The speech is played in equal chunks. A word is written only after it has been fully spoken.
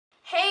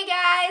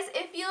Guys,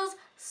 it feels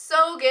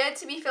so good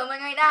to be filming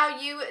right now,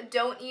 you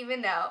don't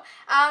even know.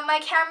 My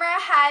camera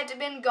had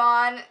been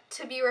gone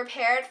to be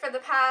repaired for the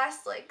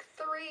past like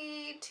 2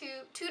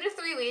 to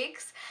 3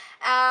 weeks,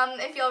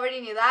 if you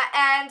already knew that,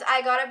 and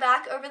I got it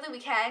back over the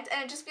weekend,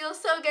 and it just feels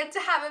so good to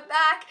have it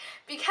back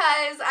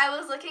because I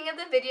was looking at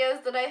the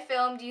videos that I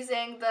filmed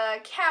using the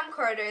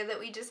camcorder that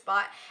we just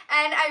bought,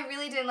 and I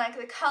really didn't like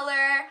the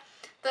color,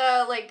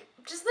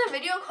 just the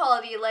video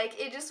quality. Like,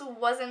 it just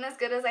wasn't as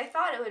good as I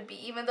thought it would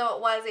be, even though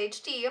it was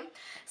HD.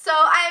 So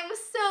I'm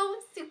so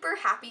super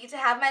happy to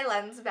have my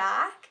lens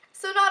back.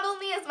 So not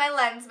only is my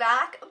lens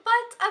back,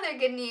 but other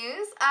good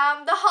news,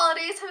 the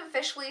holidays have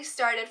officially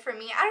started for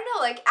me. I don't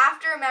know, like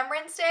after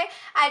Remembrance Day,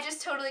 I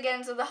just totally get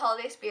into the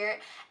holiday spirit,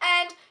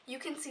 and you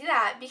can see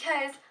that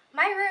because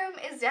my room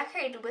is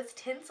decorated with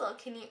tinsel.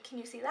 Can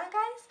you see that,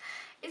 guys?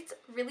 It's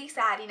really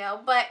sad, you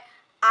know, but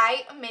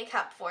I make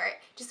up for it.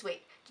 Just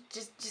wait.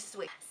 Just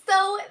wait.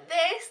 So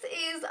this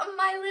is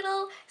my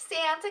little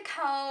Santa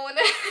cone.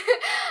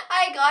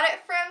 I got it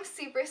from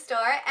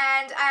Superstore,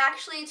 and I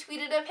actually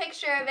tweeted a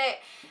picture of it.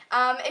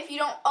 If you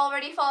don't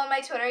already follow my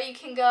Twitter, you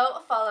can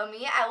go follow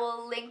me. I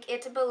will link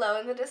it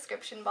below in the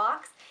description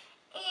box.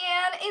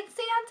 And it's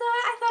Santa.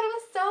 I thought it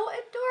was so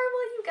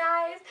adorable, you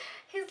guys.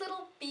 His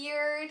little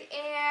beard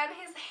and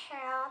his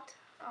hat.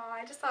 Oh,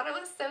 I just thought it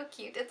was so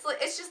cute.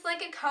 It's just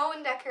like a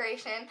cone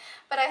decoration,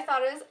 but I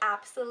thought it was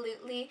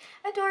absolutely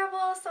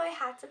adorable, so I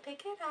had to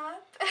pick it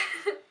up.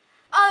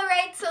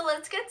 Alright, so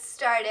let's get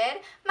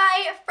started.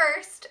 My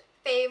first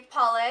fave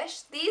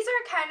polish. These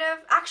are kind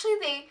of,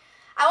 actually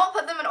I won't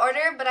put them in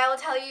order, but I will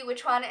tell you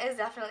which one is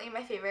definitely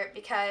my favorite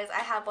because I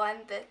have one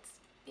that's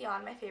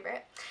beyond my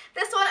favorite.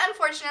 This one,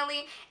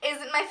 unfortunately,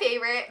 isn't my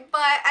favorite,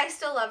 but I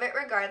still love it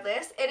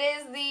regardless. It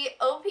is the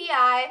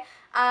o.p.i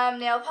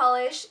nail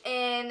polish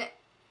in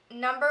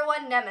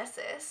 #1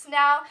 Nemesis.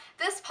 Now,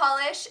 this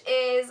polish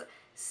is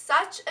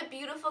such a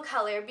beautiful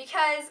color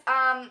because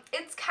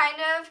it's kind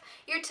of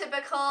your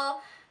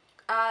typical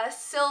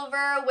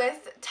silver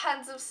with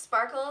tons of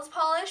sparkles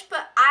polish,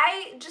 but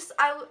I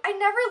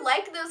never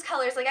like those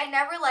colors. Like, I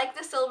never like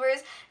the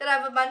silvers that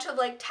have a bunch of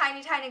like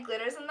tiny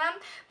glitters in them,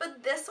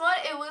 but this one,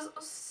 it was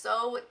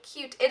so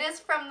cute. It is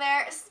from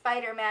their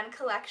Spider-Man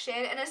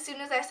collection, and as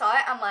soon as I saw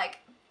it, I'm like,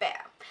 bam,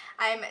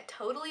 I'm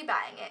totally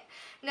buying it.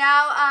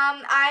 Now,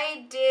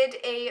 I did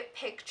a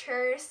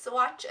picture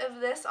swatch of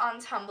this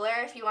on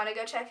Tumblr if you want to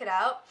go check it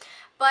out.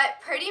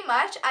 But pretty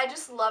much, I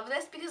just love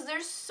this because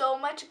there's so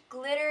much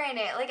glitter in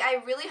it. Like,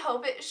 I really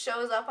hope it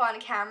shows up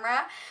on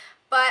camera.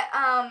 But,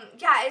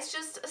 yeah, it's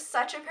just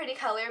such a pretty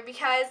color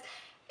because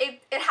it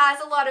has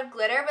a lot of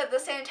glitter, but at the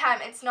same time,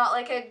 it's not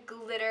like a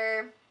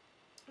glitter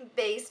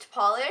based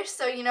polish.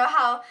 So you know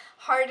how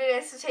hard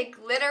it is to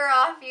take glitter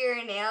off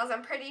your nails?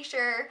 I'm pretty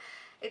sure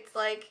it's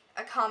like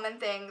a common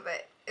thing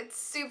that it's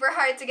super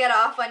hard to get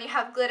off when you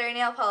have glitter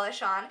nail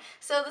polish on.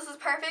 So this is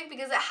perfect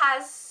because it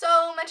has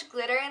so much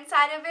glitter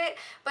inside of it,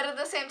 but at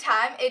the same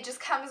time, it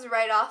just comes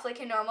right off like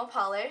a normal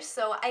polish.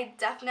 So I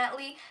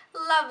definitely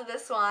love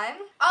this one.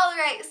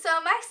 Alright, so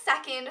my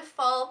second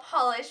fall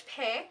polish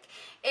pick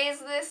is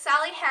the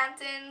Sally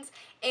Hansen's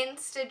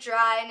Insta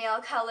Dry Nail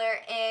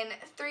Color in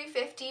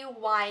 350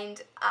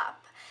 Wind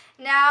Up.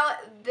 Now,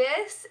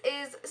 this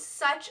is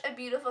such a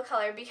beautiful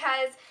color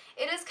because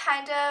it is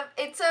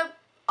it's a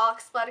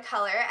oxblood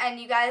color, and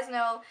you guys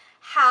know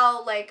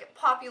how like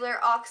popular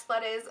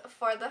oxblood is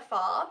for the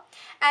fall,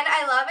 and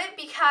I love it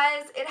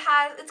because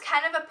it's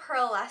kind of a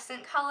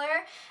pearlescent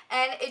color,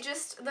 and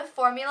the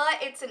formula,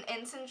 it's an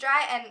instant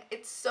dry, and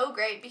it's so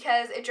great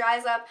because it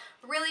dries up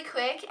really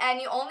quick,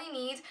 and you only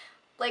need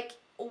like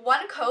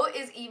one coat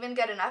is even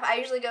good enough. I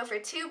usually go for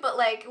 2, but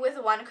like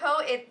with one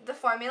coat, the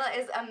formula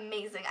is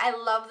amazing. I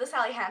love the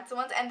Sally Hansen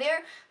ones, and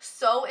they're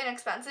so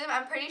inexpensive.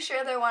 I'm pretty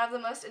sure they're one of the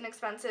most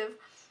inexpensive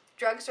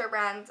drugstore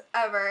brands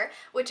ever,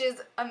 which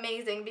is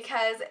amazing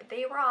because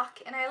they rock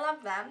and I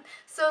love them.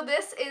 So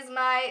this is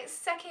my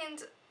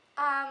second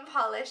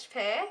polish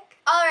pick.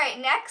 Alright,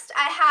 next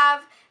I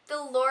have the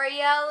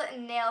L'Oreal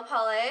nail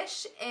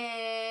polish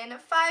in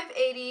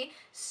 580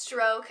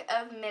 Stroke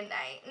of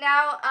Midnight.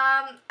 Now,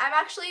 I'm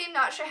actually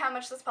not sure how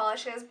much this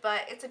polish is,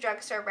 but it's a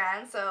drugstore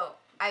brand, so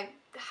I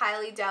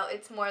highly doubt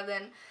it's more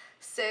than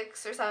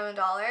 $6 or $7.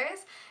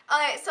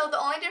 Alright, so the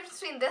only difference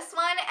between this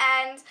one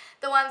and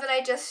the ones that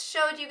I just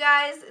showed you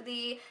guys,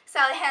 the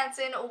Sally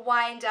Hansen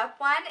Wind Up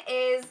one,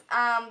 is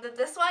that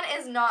this one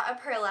is not a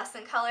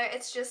pearlescent color.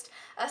 It's just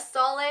a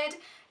solid,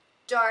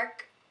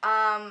 dark,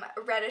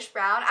 reddish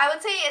brown. I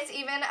would say it's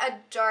even a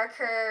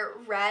darker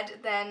red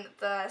than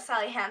the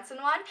Sally Hansen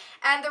one.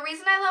 And the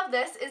reason I love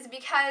this is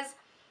because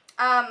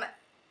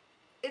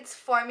its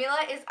formula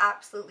is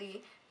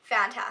absolutely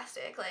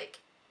fantastic. Like,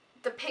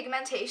 the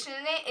pigmentation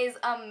in it is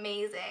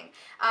amazing.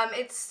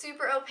 It's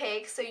super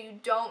opaque, so you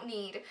don't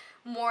need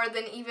more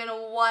than even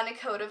one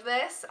coat of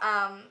this,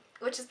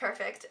 which is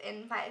perfect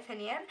in my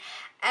opinion.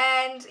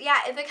 And yeah,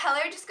 the color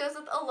just goes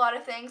with a lot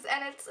of things,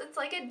 and it's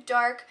like a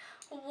dark,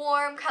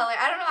 warm color.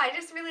 I don't know, I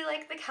just really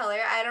like the color.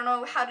 I don't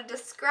know how to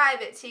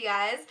describe it to you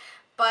guys,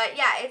 But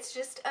yeah, it's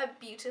just a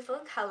beautiful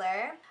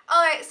color.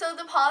 Alright, so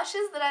the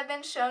polishes that I've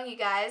been showing you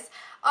guys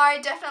are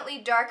definitely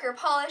darker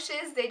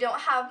polishes. They don't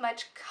have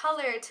much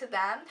color to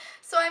them.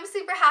 So I'm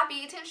super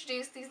happy to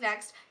introduce these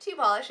next two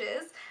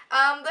polishes.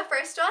 The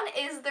first one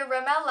is the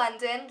Rimmel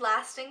London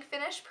Lasting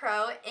Finish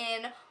Pro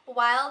in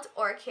Wild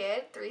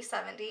Orchid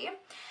 370.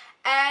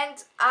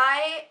 And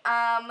I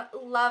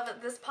love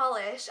this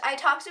polish. I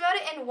talked about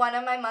it in one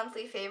of my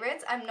monthly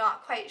favorites. I'm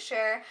not quite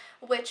sure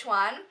which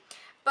one.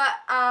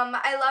 But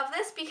I love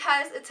this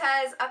because it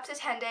says up to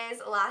 10 days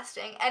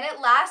lasting, and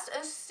it lasts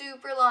a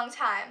super long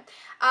time.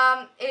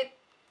 It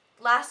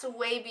lasts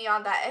way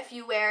beyond that if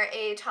you wear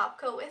a top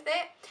coat with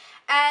it.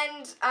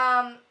 And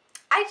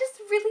I just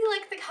really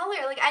like the color.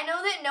 Like, I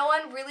know that no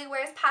one really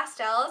wears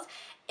pastels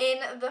in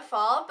the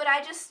fall, but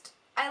I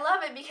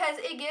love it because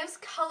it gives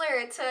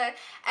color to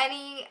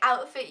any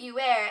outfit you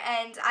wear,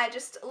 and I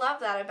just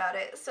love that about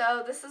it.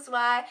 So this is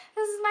why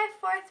this is my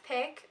fourth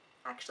pick.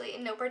 Actually,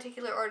 in no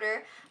particular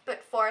order,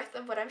 but fourth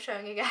of what I'm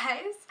showing you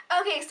guys.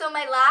 Okay, so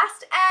my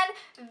last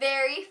and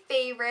very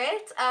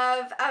favorite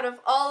out of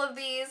all of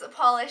these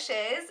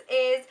polishes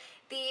is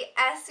the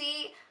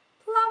Essie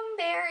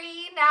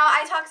Plumberry. Now,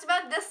 I talked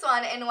about this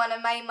one in one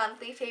of my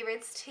monthly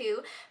favorites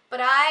too, but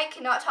I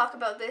cannot talk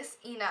about this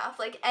enough.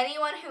 Like,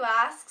 anyone who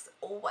asks,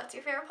 oh, what's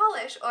your favorite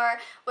polish, or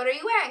what are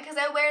you wearing, because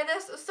I wear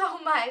this so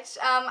much,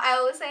 I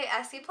always say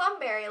Essie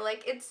Plumberry.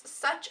 Like, it's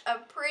such a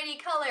pretty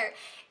color.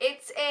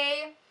 It's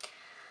a,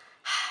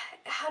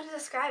 how to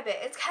describe it?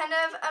 It's kind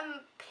of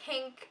a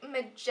pink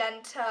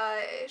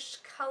magenta-ish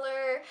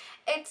color.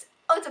 It's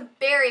a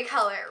berry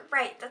color.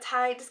 Right, that's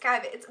how I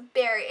describe it. It's a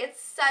berry.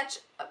 It's such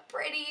a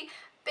pretty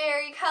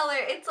berry color.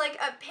 It's like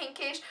a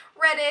pinkish,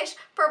 reddish,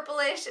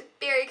 purplish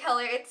berry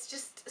color. It's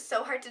just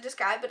so hard to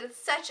describe, but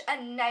it's such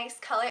a nice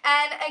color.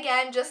 And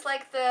again, just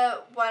like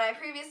the one I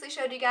previously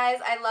showed you guys,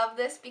 I love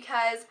this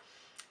because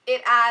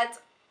it adds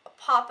a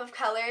pop of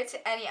color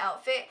to any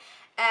outfit,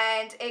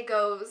 and it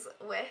goes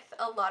with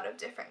a lot of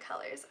different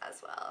colors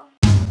as well.